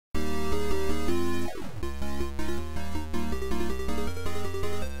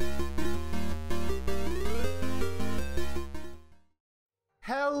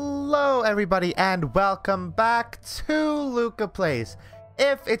everybody, and welcome back to Luka Plays.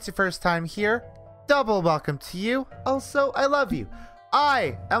 If it's your first time here, double welcome to you. Also, I love you.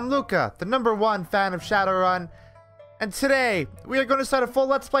 I am Luka, the #1 fan of Shadowrun, and today we are going to start a full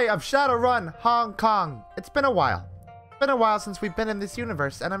Let's Play of Shadowrun Hong Kong. It's been a while. It's been a while since we've been in this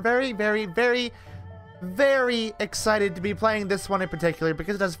universe, and I'm very excited to be playing this one in particular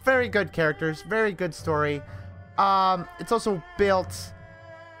because it has very good characters, very good story. It's also built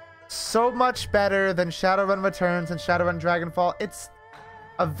so much better than Shadowrun Returns and Shadowrun Dragonfall. It's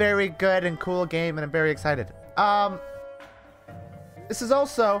a very good and cool game, and I'm very excited. This is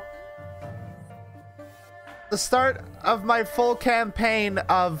also the start of my full campaign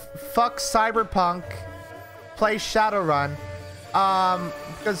of fuck Cyberpunk, play Shadowrun,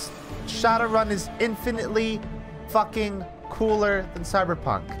 because Shadowrun is infinitely fucking cooler than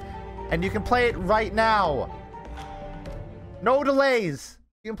Cyberpunk, and you can play it right now. No delays.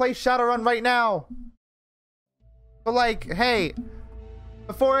 You can play Shadowrun right now. But like, hey,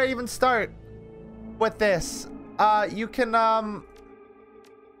 before I even start with this, you can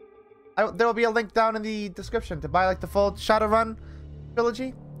there'll be a link down in the description to buy like the full Shadowrun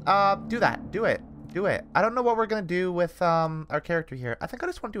Trilogy. Do that. Do it. Do it. I don't know what we're gonna do with our character here. I think I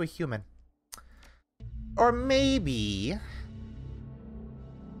just want to do a human. Or maybe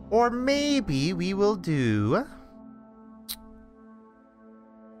we will do,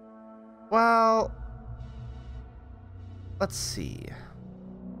 well, let's see.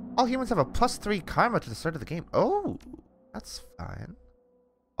 All humans have a +3 karma to the start of the game. Oh, that's fine.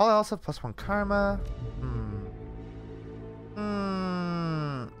 All else have +1 karma.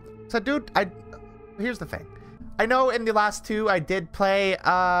 So, dude, here's the thing. I know in the last two I did play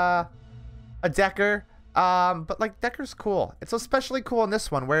a Decker, but like Decker's cool. It's especially cool in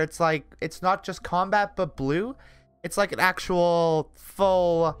this one where it's like it's not just combat but blue. It's like an actual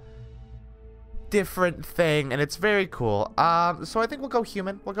full different thing, and it's very cool. So I think we'll go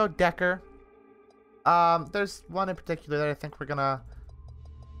human. We'll go Decker. There's one in particular that I think we're gonna.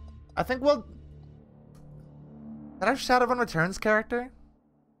 I think we'll. Did I have Shadowrun Returns character?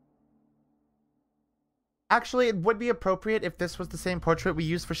 Actually, it would be appropriate if this was the same portrait we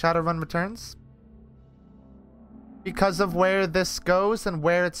used for Shadowrun Returns, because of where this goes and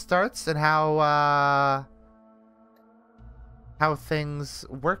where it starts and how things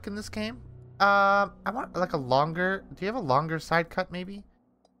work in this game. I want like a longer. Do you have a longer side cut? Maybe.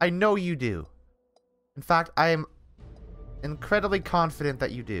 I know you do. In fact, I am incredibly confident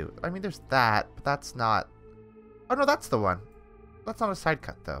that you do. I mean, there's that, but that's not. Oh no, that's the one. That's not a side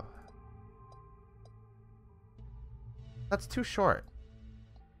cut though. That's too short.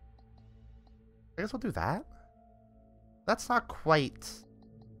 I guess we'll do that. That's not quite.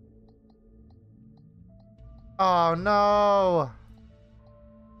 Oh no.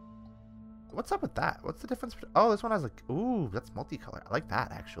 What's up with that? What's the difference? Oh, this one has like, ooh, that's multicolor. I like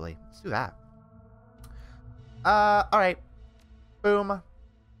that actually. Let's do that. All right. Boom.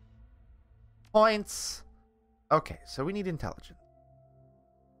 Points. Okay, so we need intelligence.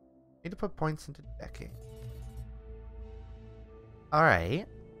 Need to put points into decking. All right.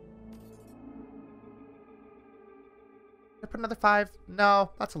 Should I put another 5?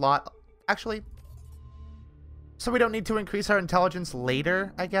 No, that's a lot. Actually. So we don't need to increase our intelligence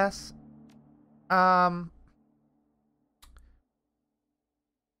later, I guess. Do I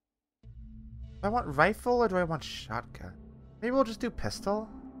want rifle or do I want shotgun? Maybe we'll just do pistol.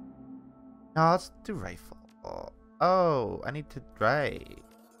 No, let's do rifle. Oh, I need to right.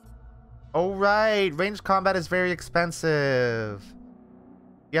 Oh right, ranged combat is very expensive.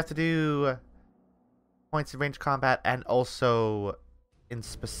 You have to do points in ranged combat and also in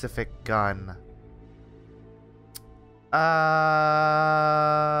specific gun.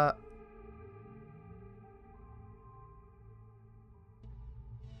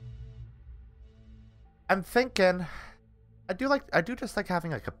 I'm thinking I do just like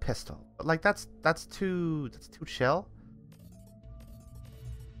having like a pistol. But like that's too chill.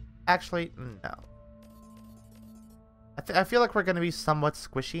 Actually, no. I feel like we're gonna be somewhat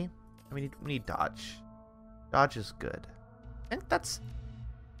squishy. We need dodge. Dodge is good. I think that's.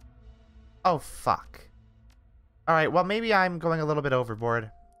 Oh fuck. All right. Well, maybe I'm going a little bit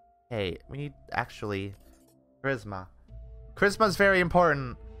overboard. Hey, we need actually charisma. Charisma is very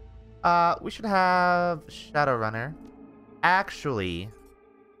important. We should have Shadowrunner. Actually,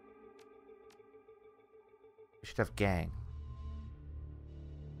 we should have gang.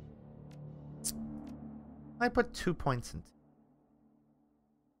 I put 2 points into.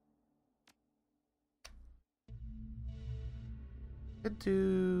 Could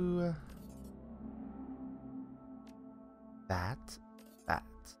do that.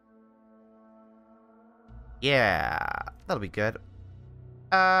 Yeah, that'll be good.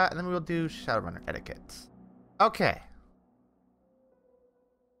 And then we'll do Shadowrunner etiquette. Okay.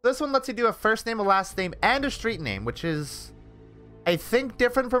 This one lets you do a first name, a last name, and a street name, which is, I think,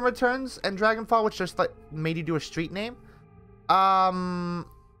 different from Returns and Dragonfall, which just like made you do a street name. I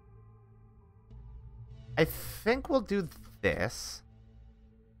think we'll do this.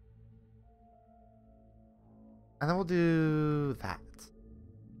 And then we'll do that.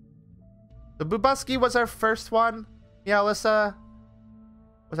 So Bubusky was our first one. Yeah, Alyssa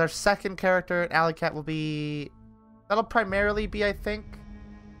was our second character. And Alley Cat will be... That'll primarily be, I think,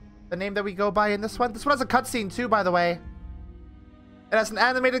 the name that we go by in this one. This one has a cutscene too, by the way. It has an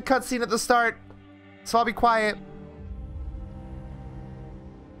animated cutscene at the start. So I'll be quiet.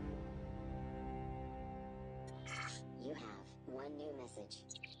 You have one new message.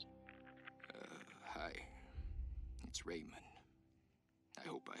 Hi. It's Raymond. I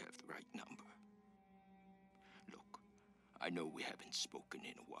hope I have the right number. Look, I know we haven't spoken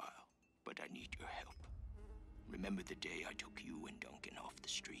in a while, but I need your help. Remember the day I took you and Duncan off the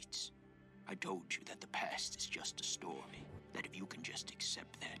streets? I told you that the past is just a story, that if you can just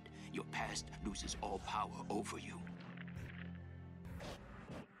accept that, your past loses all power over you.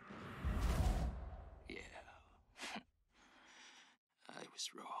 Yeah. I was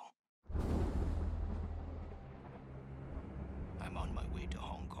wrong. I'm on my way to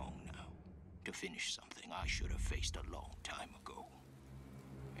Hong Kong now, to finish something I should have faced a long time ago.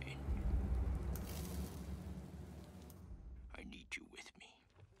 And I need you with me.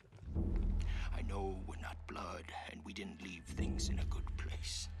 I know we're not blood, and we didn't leave things in a good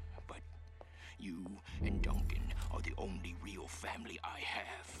place, but you and Duncan are the only real family I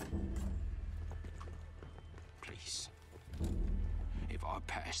have. Please, if our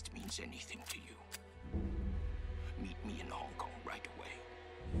past means anything to you, meet me in Hong Kong right away.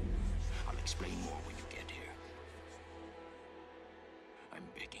 I'll explain more when you get here. I'm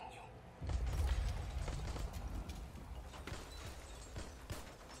begging you.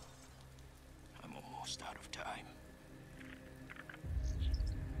 I'm almost out of time.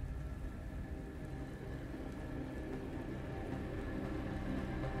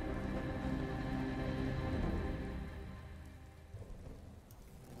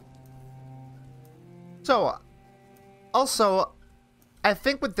 So, also, I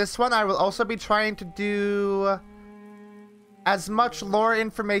think with this one, I will also be trying to do as much lore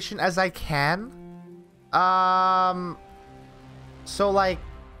information as I can. So like,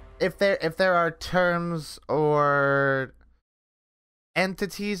 if there are terms or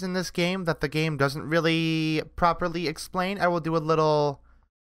entities in this game that the game doesn't really properly explain, I will do a little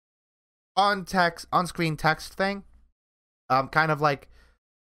on-screen text thing. Kind of like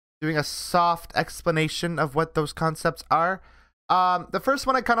doing a soft explanation of what those concepts are. The first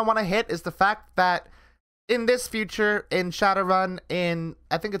one I kind of want to hit is the fact that in this future, in Shadowrun, in,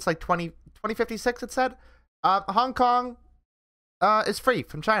 I think it's like 2056, it said, Hong Kong is free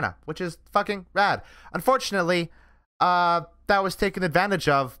from China, which is fucking rad. Unfortunately, that was taken advantage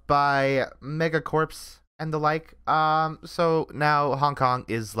of by megacorps and the like. So now Hong Kong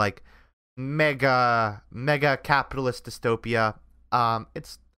is like mega capitalist dystopia.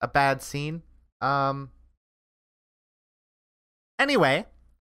 It's a bad scene. Anyway,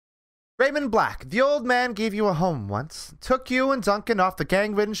 Raymond Black, the old man gave you a home once, took you and Duncan off the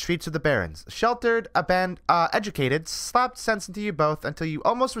gang-ridden streets of the Barrens, sheltered, educated, slapped sense into you both until you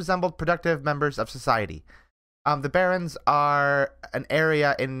almost resembled productive members of society. The Barrens are an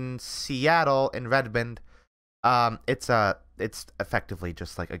area in Seattle, in Redmond. It's effectively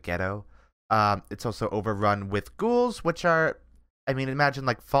just like a ghetto. It's also overrun with ghouls, which are, I mean, imagine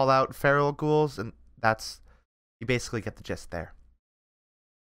like Fallout feral ghouls, and you basically get the gist there.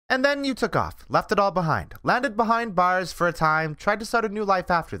 And then you took off, left it all behind, landed behind bars for a time, tried to start a new life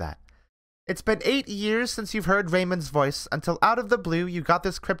after that. It's been 8 years since you've heard Raymond's voice, until out of the blue you got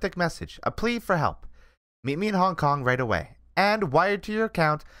this cryptic message, a plea for help. Meet me in Hong Kong right away. And wired to your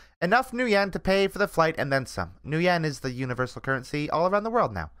account, enough new yen to pay for the flight and then some. New yen is the universal currency all around the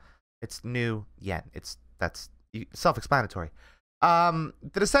world now. It's new yen. That's self-explanatory. The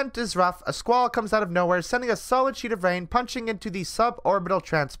descent is rough. A squall comes out of nowhere, sending a solid sheet of rain punching into the suborbital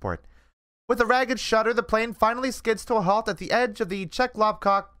transport. With a ragged shudder, the plane finally skids to a halt at the edge of the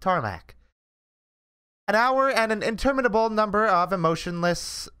Czech-Lobkok tarmac. An hour and an interminable number of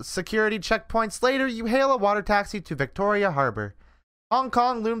emotionless security checkpoints later, you hail a water taxi to Victoria Harbor. Hong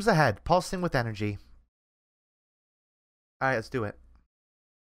Kong looms ahead, pulsing with energy. Alright, let's do it.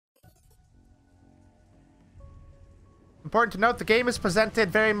 Important to note, the game is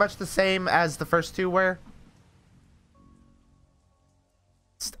presented very much the same as the first two were.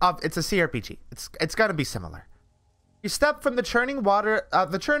 it's a cRPG. It's gonna be similar. You step from the churning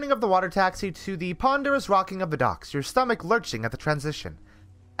of the water taxi to the ponderous rocking of the docks, your stomach lurching at the transition.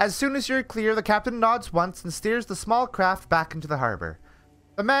 As soon as you're clear, the captain nods once and steers the small craft back into the harbor.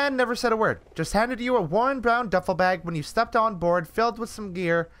 The man never said a word, just handed you a worn brown duffel bag when you stepped on board, filled with some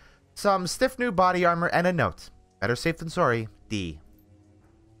gear, some stiff new body armor, and a note. Better safe than sorry, D.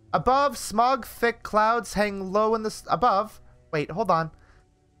 Above, smog-thick clouds hang low in the... Above? Wait, hold on.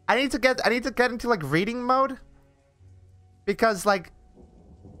 I need to get into, like, reading mode. Because, like...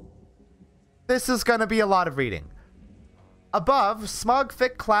 This is gonna be a lot of reading. Above,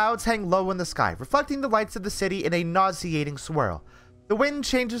 smog-thick clouds hang low in the sky, reflecting the lights of the city in a nauseating swirl. The wind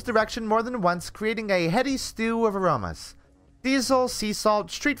changes direction more than once, creating a heady stew of aromas. Diesel, sea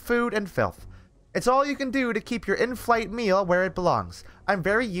salt, street food, and filth. It's all you can do to keep your in-flight meal where it belongs. I'm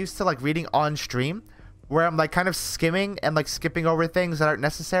very used to, like, reading on stream, where I'm, like, kind of skimming and, like, skipping over things that aren't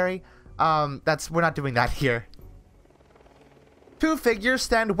necessary. We're not doing that here. Two figures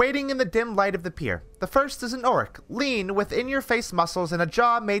stand waiting in the dim light of the pier. The first is an orc, lean, with in-your-face muscles and a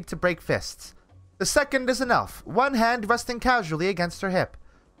jaw made to break fists. The second is an elf, one hand resting casually against her hip.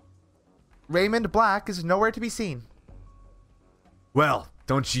 Raymond Black is nowhere to be seen. Well,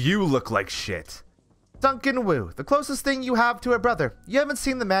 don't you look like shit? Duncan Wu, the closest thing you have to a brother. You haven't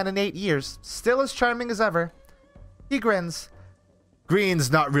seen the man in 8 years, still as charming as ever. He grins.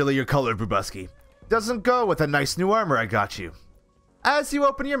 Green's not really your color, Brubuski. Doesn't go with the nice new armor I got you. As you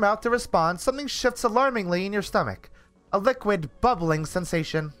open your mouth to respond, something shifts alarmingly in your stomach. A liquid, bubbling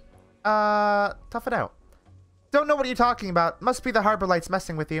sensation. Tough it out. Don't know what you're talking about. Must be the harbor lights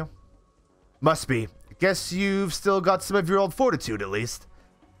messing with you. Must be. Guess you've still got some of your old fortitude, at least.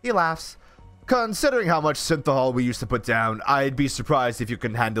 He laughs. Considering how much synthahol we used to put down, I'd be surprised if you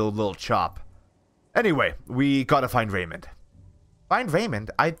can handle a little chop. Anyway, we gotta find Raymond. Find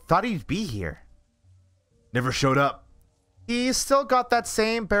Raymond? I thought he'd be here. Never showed up. He's still got that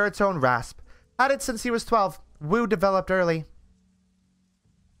same baritone rasp. Had it since he was 12. Wu developed early.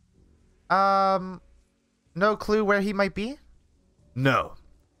 No clue where he might be? No.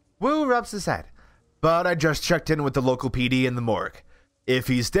 Wu rubs his head. But I just checked in with the local PD in the morgue. If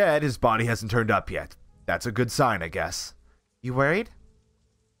he's dead, his body hasn't turned up yet. That's a good sign, I guess. You worried?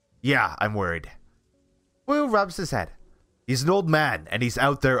 Yeah, I'm worried. Wu rubs his head. He's an old man, and he's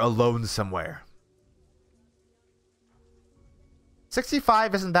out there alone somewhere.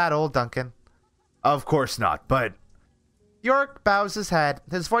 65 isn't that old, Duncan. Of course not, but... York bows his head.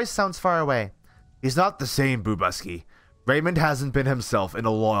 His voice sounds far away. He's not the same, Brubuski. Raymond hasn't been himself in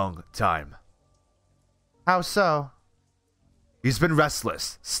a long time. How so? He's been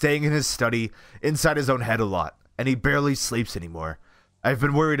restless, staying in his study, inside his own head a lot, and he barely sleeps anymore. I've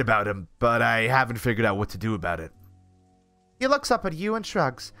been worried about him, but I haven't figured out what to do about it. He looks up at you and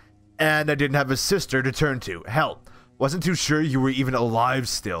shrugs. And I didn't have a sister to turn to. Hell, wasn't too sure you were even alive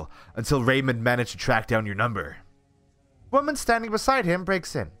still, until Raymond managed to track down your number. Woman standing beside him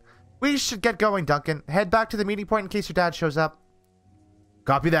breaks in. We should get going, Duncan. Head back to the meeting point in case your dad shows up.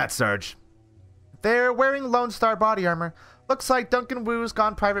 Copy that, Sarge. They're wearing Lone Star body armor. Looks like Duncan Wu's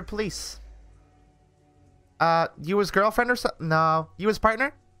gone private police. You his girlfriend or something? No. You his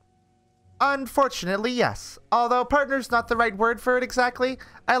partner? Unfortunately, yes. Although partner's not the right word for it exactly.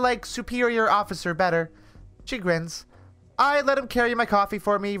 I like superior officer better. She grins. I let him carry my coffee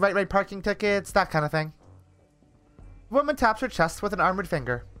for me, write my parking tickets, that kind of thing. The woman taps her chest with an armored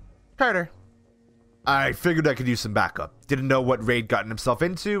finger. Carter. I figured I could use some backup. Didn't know what raid gotten himself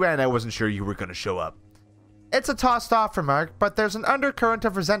into, and I wasn't sure you were going to show up. It's a tossed off remark, but there's an undercurrent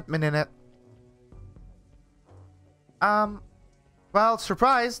of resentment in it. Well,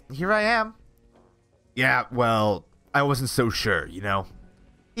 surprise, here I am. Yeah, well, I wasn't so sure, you know?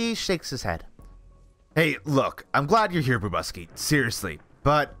 He shakes his head. Hey, look, I'm glad you're here, Brubuski. Seriously.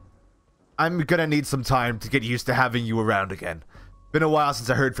 But I'm gonna need some time to get used to having you around again. Been a while since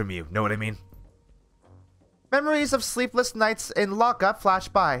I heard from you, know what I mean? Memories of sleepless nights in lockup flash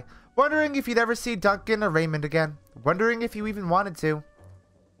by, wondering if you'd ever see Duncan or Raymond again, wondering if you even wanted to.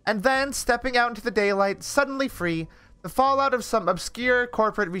 And then, stepping out into the daylight, suddenly free, the fallout of some obscure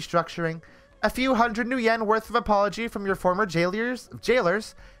corporate restructuring, a few hundred new yen worth of apology from your former jailers,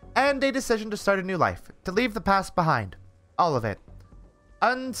 and a decision to start a new life, to leave the past behind. All of it.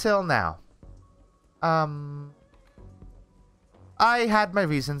 Until now. I had my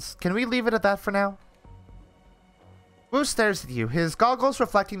reasons. Can we leave it at that for now? Wu stares at you, his goggles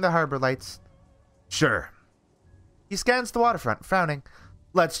reflecting the harbor lights. Sure. He scans the waterfront, frowning.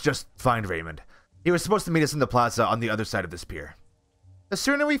 Let's just find Raymond. He was supposed to meet us in the plaza on the other side of this pier. The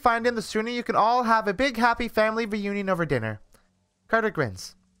sooner we find him, the sooner you can all have a big happy family reunion over dinner. Carter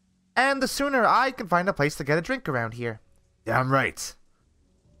grins. And the sooner I can find a place to get a drink around here. Damn right.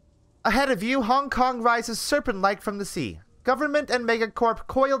 Ahead of you, Hong Kong rises serpent-like from the sea. Government and megacorp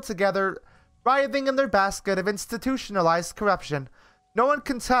coiled together, writhing in their basket of institutionalized corruption. No one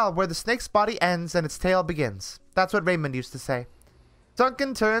can tell where the snake's body ends and its tail begins. That's what Raymond used to say.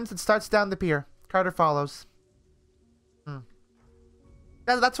 Duncan turns and starts down the pier. Carter follows.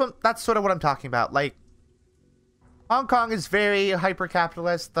 That's sort of what I'm talking about. Like, Hong Kong is very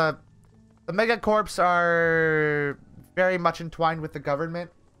hyper-capitalist. The megacorps are very much entwined with the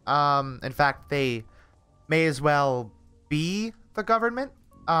government. In fact, they may as well be the government.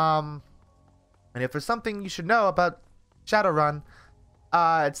 And if there's something you should know about Shadowrun,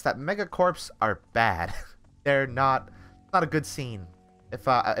 it's that megacorps are bad. They're not a good scene if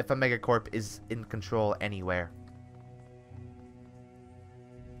a megacorp is in control anywhere.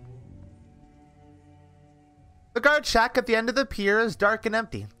 The guard shack at the end of the pier is dark and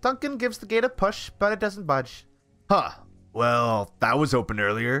empty. Duncan gives the gate a push, but it doesn't budge. Huh. Well, that was open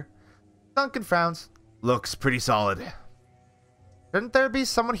earlier. Duncan frowns. Looks pretty solid. Shouldn't there be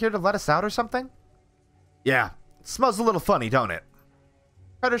someone here to let us out or something? Yeah. It smells a little funny, don't it?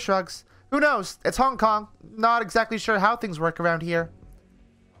 Carter shrugs. Who knows? It's Hong Kong. Not exactly sure how things work around here.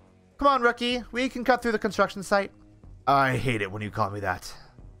 Come on, rookie. We can cut through the construction site. I hate it when you call me that.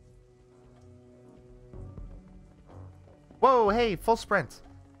 Whoa, hey, full sprint.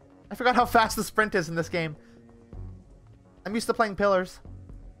 I forgot how fast the sprint is in this game. I'm used to playing pillars.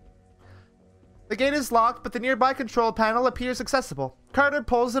 The gate is locked, but the nearby control panel appears accessible. Carter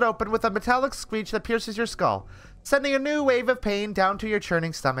pulls it open with a metallic screech that pierces your skull, sending a new wave of pain down to your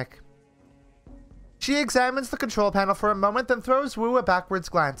churning stomach. She examines the control panel for a moment, then throws Wu a backwards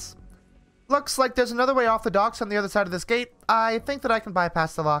glance. Looks like there's another way off the docks on the other side of this gate. I think that I can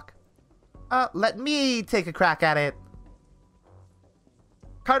bypass the lock. Let me take a crack at it.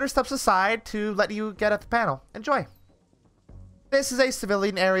 Carter steps aside to let you get at the panel. Enjoy. This is a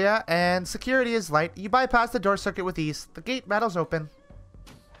civilian area, and security is light. You bypass the door circuit with ease. The gate rattles open.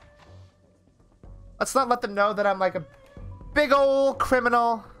 Let's not let them know that I'm like a big old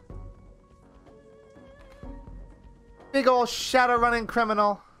criminal. Big old shadow-running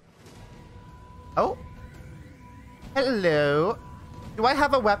criminal. Oh. Hello. Do I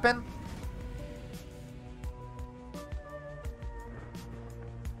have a weapon?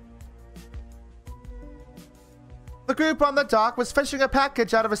 The group on the dock was fishing a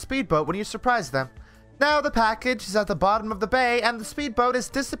package out of a speedboat when you surprised them. Now the package is at the bottom of the bay and the speedboat is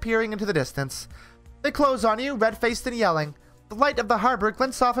disappearing into the distance. They close on you, red-faced and yelling. The light of the harbor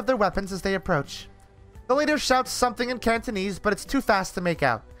glints off of their weapons as they approach. The leader shouts something in Cantonese, but it's too fast to make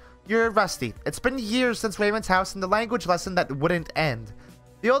out. You're rusty. It's been years since Raymond's house and the language lesson that wouldn't end.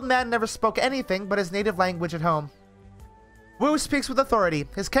 The old man never spoke anything but his native language at home. Wu speaks with authority.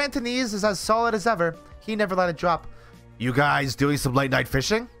 His Cantonese is as solid as ever. He never let it drop. You guys doing some late night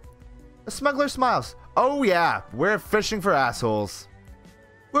fishing? The smuggler smiles. Oh yeah, we're fishing for assholes.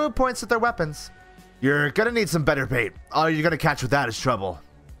 Wu points at their weapons. You're gonna need some better bait. All you're gonna catch with that is trouble.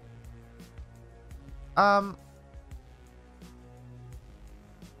 We're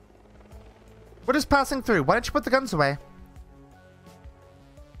just passing through. Why don't you put the guns away?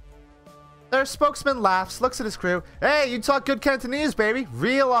 Their spokesman laughs, looks at his crew. Hey, you talk good Cantonese, baby.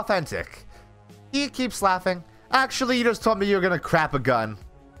 Real authentic. He keeps laughing. Actually, you just told me you were gonna crap a gun.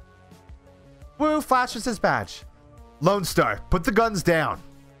 Wu flashes his badge. Lone Star, put the guns down.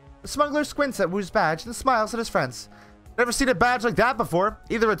 The smuggler squints at Wu's badge and smiles at his friends. Never seen a badge like that before.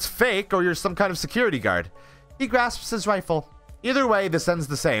 Either it's fake or you're some kind of security guard. He grasps his rifle. Either way, this ends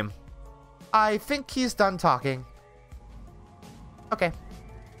the same. I think he's done talking. Okay.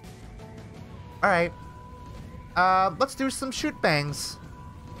 Alright. Let's do some shoot bangs.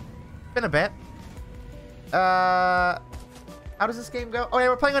 Been a bit. How does this game go? Oh yeah,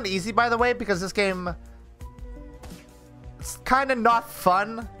 we're playing on easy, by the way, because this game, it's kind of not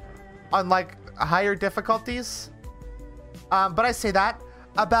fun on like higher difficulties. But I say that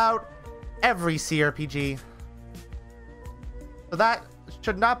about every cRPG. So that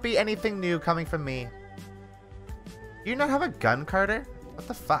should not be anything new coming from me. Do you not have a gun, Carter? What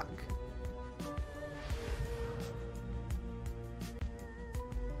the fuck?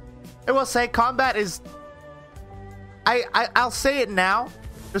 I will say combat is... I'll say it now,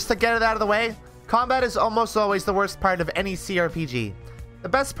 just to get it out of the way. Combat is almost always the worst part of any cRPG. The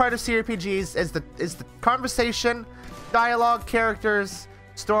best part of cRPGs is the conversation, dialogue, characters,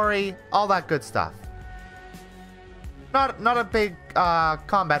 story, all that good stuff. Not a big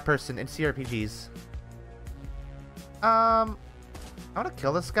combat person in cRPGs. I want to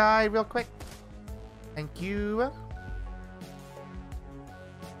kill this guy real quick. Thank you.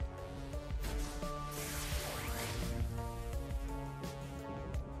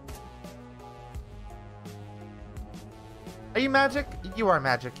 Are you magic? You are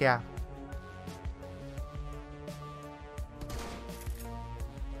magic, yeah.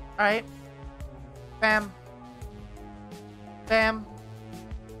 Alright. Bam. Bam.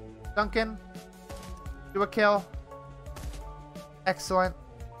 Duncan. Do a kill. Excellent.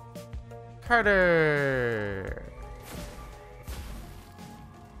 Carter.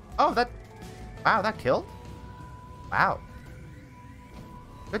 Oh, that... Wow, that killed? Wow.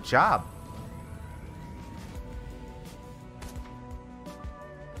 Good job.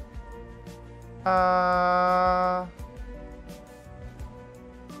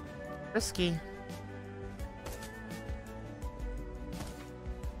 Risky.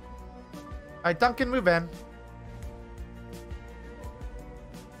 Alright, Duncan, move in.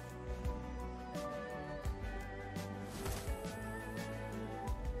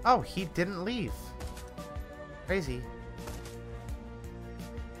 Oh, he didn't leave. Crazy.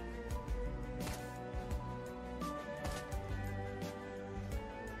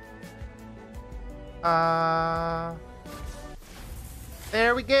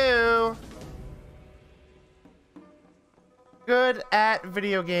 There we go. Good at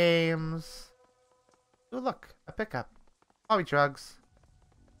video games. Ooh, look, a pickup. Probably drugs.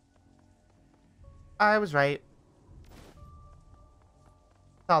 I was right.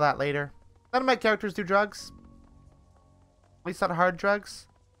 Saw that later. None of my characters do drugs. At least not hard drugs. Is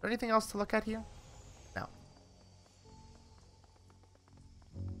there anything else to look at here? No.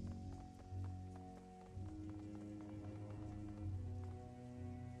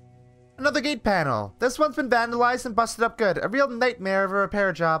 Another gate panel. This one's been vandalized and busted up good. A real nightmare of a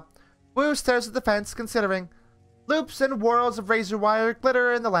repair job. Wu stares at the fence, considering. Loops and whorls of razor wire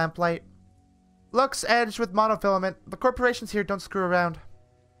glitter in the lamplight. Looks edged with monofilament. The corporations here don't screw around.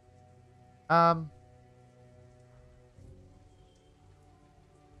 Why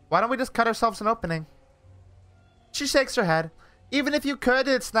don't we just cut ourselves an opening? She shakes her head. Even if you could,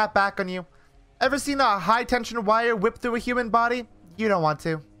 it'd snap back on you. Ever seen a high-tension wire whip through a human body? You don't want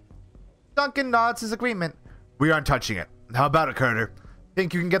to. Duncan nods his agreement. We aren't touching it. How about it, Carter?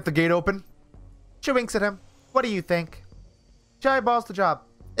 Think you can get the gate open? She winks at him. What do you think? She eyeballs the job.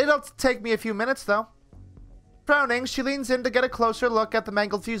 It'll take me a few minutes, though. Frowning, she leans in to get a closer look at the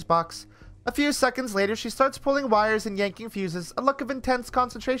mangled fuse box. A few seconds later, she starts pulling wires and yanking fuses, a look of intense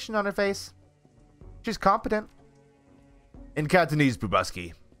concentration on her face. She's competent. In Cantonese,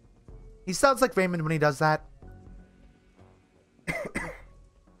 Bubuski. He sounds like Raymond when he does that.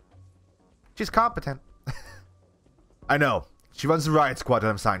 She's competent. I know. She runs the riot squad that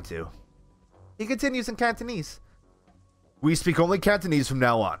I'm signed to. He continues in Cantonese. We speak only Cantonese from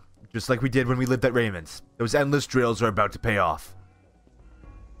now on, just like we did when we lived at Raymond's. Those endless drills are about to pay off.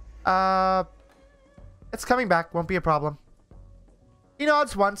 It's coming back. Won't be a problem. He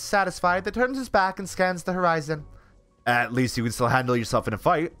nods once, satisfied, then turns his back and scans the horizon. At least you can still handle yourself in a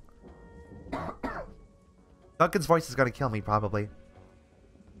fight. Duncan's voice is gonna kill me, probably.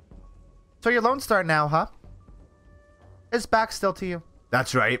 So you're Lone Star now, huh? His back's still to you.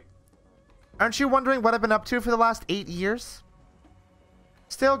 That's right. Aren't you wondering what I've been up to for the last 8 years?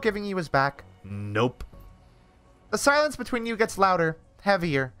 Still giving you his back. Nope. The silence between you gets louder,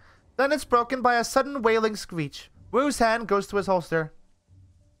 heavier. Then it's broken by a sudden wailing screech. Wu's hand goes to his holster.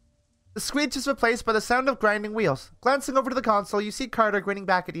 The screech is replaced by the sound of grinding wheels. Glancing over to the console, you see Carter grinning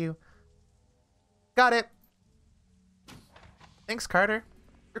back at you. Got it. Thanks, Carter.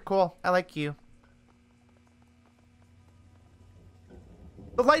 You're cool. I like you.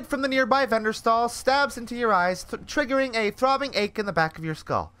 The light from the nearby vendor stall stabs into your eyes, triggering a throbbing ache in the back of your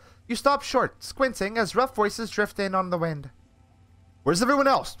skull. You stop short, squinting as rough voices drift in on the wind. Where's everyone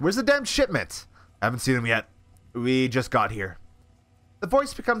else? Where's the damn shipment? I haven't seen them yet. We just got here. The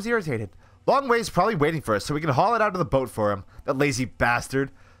voice becomes irritated. Long way's probably waiting for us, so we can haul it out of the boat for him. That lazy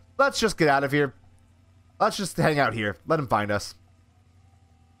bastard. Let's just get out of here. Let's just hang out here. Let him find us.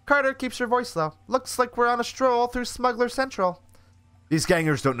 Carter keeps her voice low. Looks like we're on a stroll through Smuggler Central. These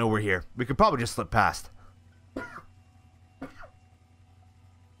gangers don't know we're here. We could probably just slip past.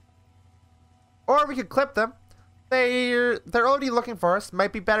 Or we could clip them. They're already looking for us.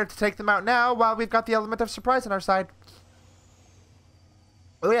 Might be better to take them out now while we've got the element of surprise on our side.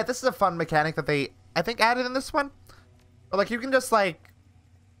 Oh yeah, this is a fun mechanic that they, I think, added in this one. But, like, you can just, like,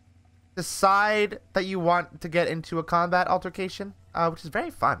 decide that you want to get into a combat altercation, which is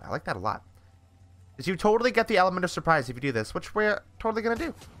very fun. I like that a lot. Because you totally get the element of surprise if you do this, which we're totally going to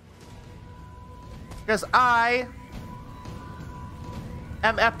do. Because I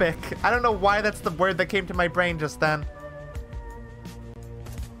am epic. I don't know why that's the word that came to my brain just then.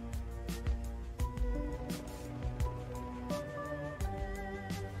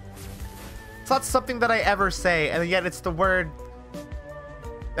 not something that I ever say, and yet it's the word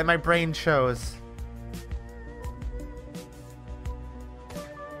that my brain chose.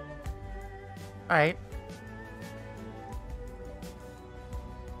 Alright.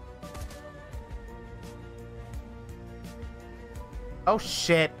 Oh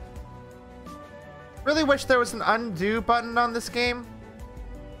shit. Really wish there was an undo button on this game.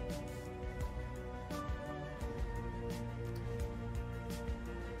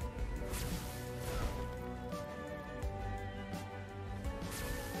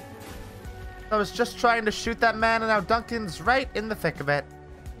 I was just trying to shoot that man and now Duncan's right in the thick of it.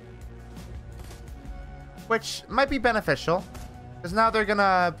 Which might be beneficial, because now they're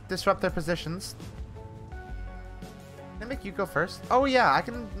gonna disrupt their positions. Can I make you go first? Oh yeah, I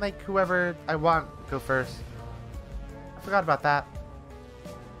can make whoever I want go first. I forgot about that.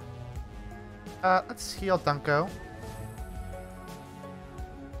 Let's heal Dunko.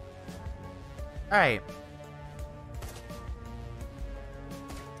 Alright.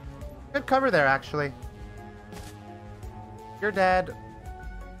 Good cover there, actually. You're dead.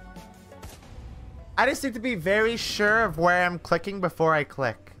 I just need to be very sure of where I'm clicking before I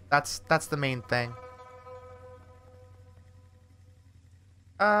click. That's the main thing.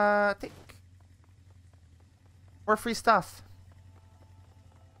 I think. Or free stuff.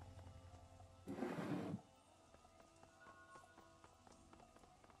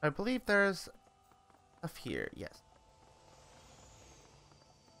 I believe there's stuff here, yes.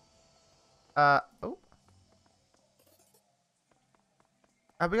 Oh.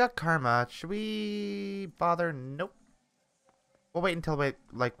 We got karma. Should we bother? Nope. We'll wait until we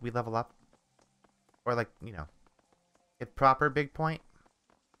level up. Or you know, get proper big point.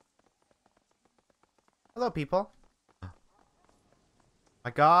 Hello, people.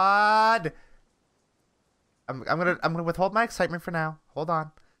 My God. I'm gonna withhold my excitement for now. Hold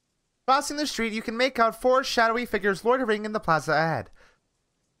on. Crossing the street, you can make out 4 shadowy figures loitering in the plaza ahead.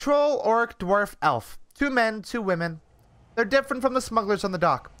 Troll, orc, dwarf, elf. 2 men, 2 women. They're different from the smugglers on the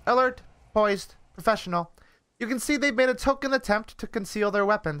dock. Alert, poised, professional. You can see they've made a token attempt to conceal their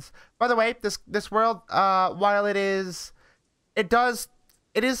weapons. By the way, this world, while it is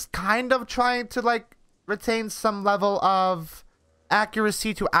kind of trying to retain some level of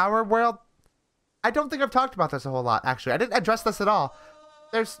accuracy to our world. I don't think I've talked about this a whole lot, actually. I didn't address this at all.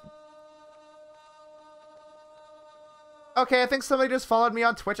 Okay, I think somebody just followed me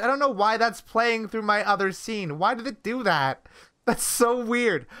on Twitch. I don't know why that's playing through my other scene. Why did it do that? That's so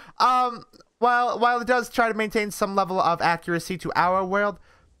weird. While it does try to maintain some level of accuracy to our world,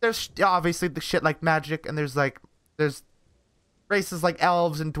 there's obviously the shit like magic, and there's races like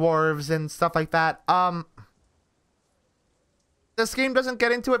elves and dwarves and stuff like that. This game doesn't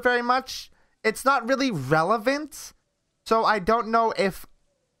get into it very much. It's not really relevant, so I don't know if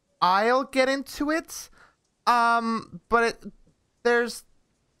I'll get into it. But there's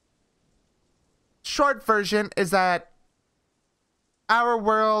short version is that our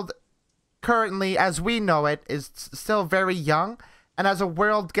world currently, as we know it, is still very young, and as a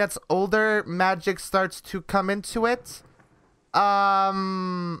world gets older, magic starts to come into it.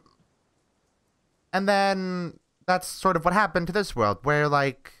 And then that's sort of what happened to this world, where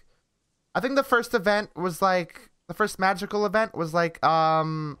I think the first event was the first magical event was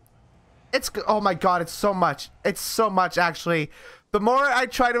oh my God, it's so much. It's so much, actually. The more I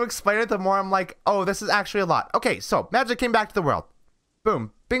try to explain it, the more I'm like, oh, this is actually a lot. Okay, so magic came back to the world.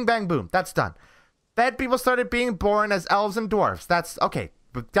 Boom. Bing, bang, boom. That's done. Then people started being born as elves and dwarves. That's okay.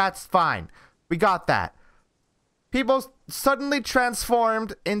 But that's fine. We got that. People suddenly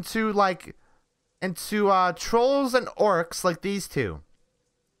transformed into trolls and orcs like these two.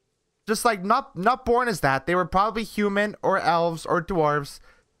 Just not born as that. They were probably human or elves or dwarves.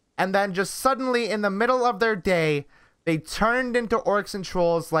 And then just suddenly in the middle of their day, they turned into orcs and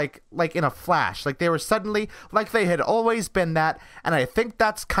trolls like in a flash. They were suddenly they had always been that. And I think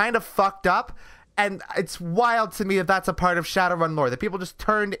that's kind of fucked up. And it's wild to me that that's a part of Shadowrun lore, that people just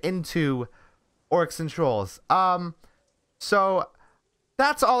turned into orcs and trolls. So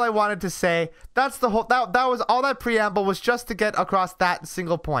that's all I wanted to say. That's the whole that was all that preamble was just to get across that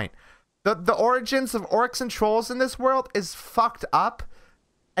single point. The origins of orcs and trolls in this world is fucked up.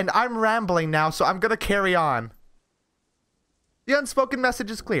 And I'm rambling now, so I'm gonna carry on. The unspoken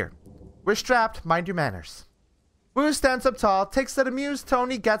message is clear. We're strapped, mind your manners. Wu stands up tall, takes that amused tone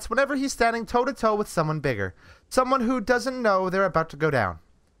he gets whenever he's standing toe-to-toe with someone bigger. Someone who doesn't know they're about to go down.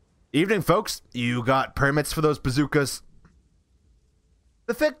 Evening, folks. You got permits for those bazookas?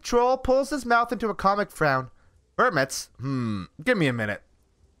 The thick troll pulls his mouth into a comic frown. Permits? Give me a minute.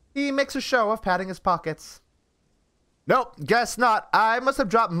 He makes a show of patting his pockets. Nope, guess not. I must have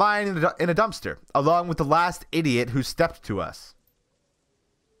dropped mine in a dumpster, along with the last idiot who stepped to us.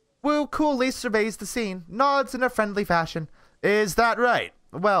 Wu coolly surveys the scene, nods in a friendly fashion. Is that right?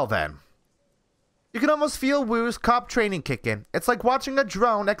 Well then. You can almost feel Wu's cop training kick in. It's like watching a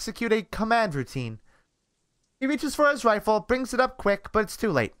drone execute a command routine. He reaches for his rifle, brings it up quick, but it's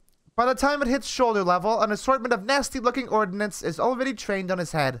too late. By the time it hits shoulder level, an assortment of nasty-looking ordnance is already trained on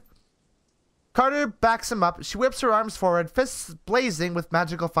his head. Carter backs him up. She whips her arms forward, fists blazing with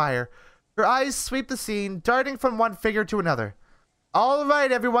magical fire. Her eyes sweep the scene, darting from one figure to another. All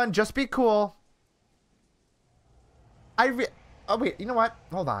right, everyone, just be cool. Oh, wait, you know what?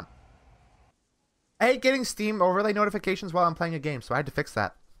 Hold on. I hate getting Steam overlay notifications while I'm playing a game, so I had to fix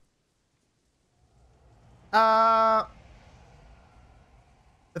that.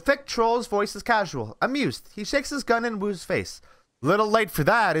 The thick troll's voice is casual, amused. He shakes his gun in Wu's face. Little late for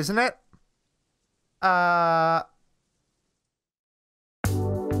that, isn't it?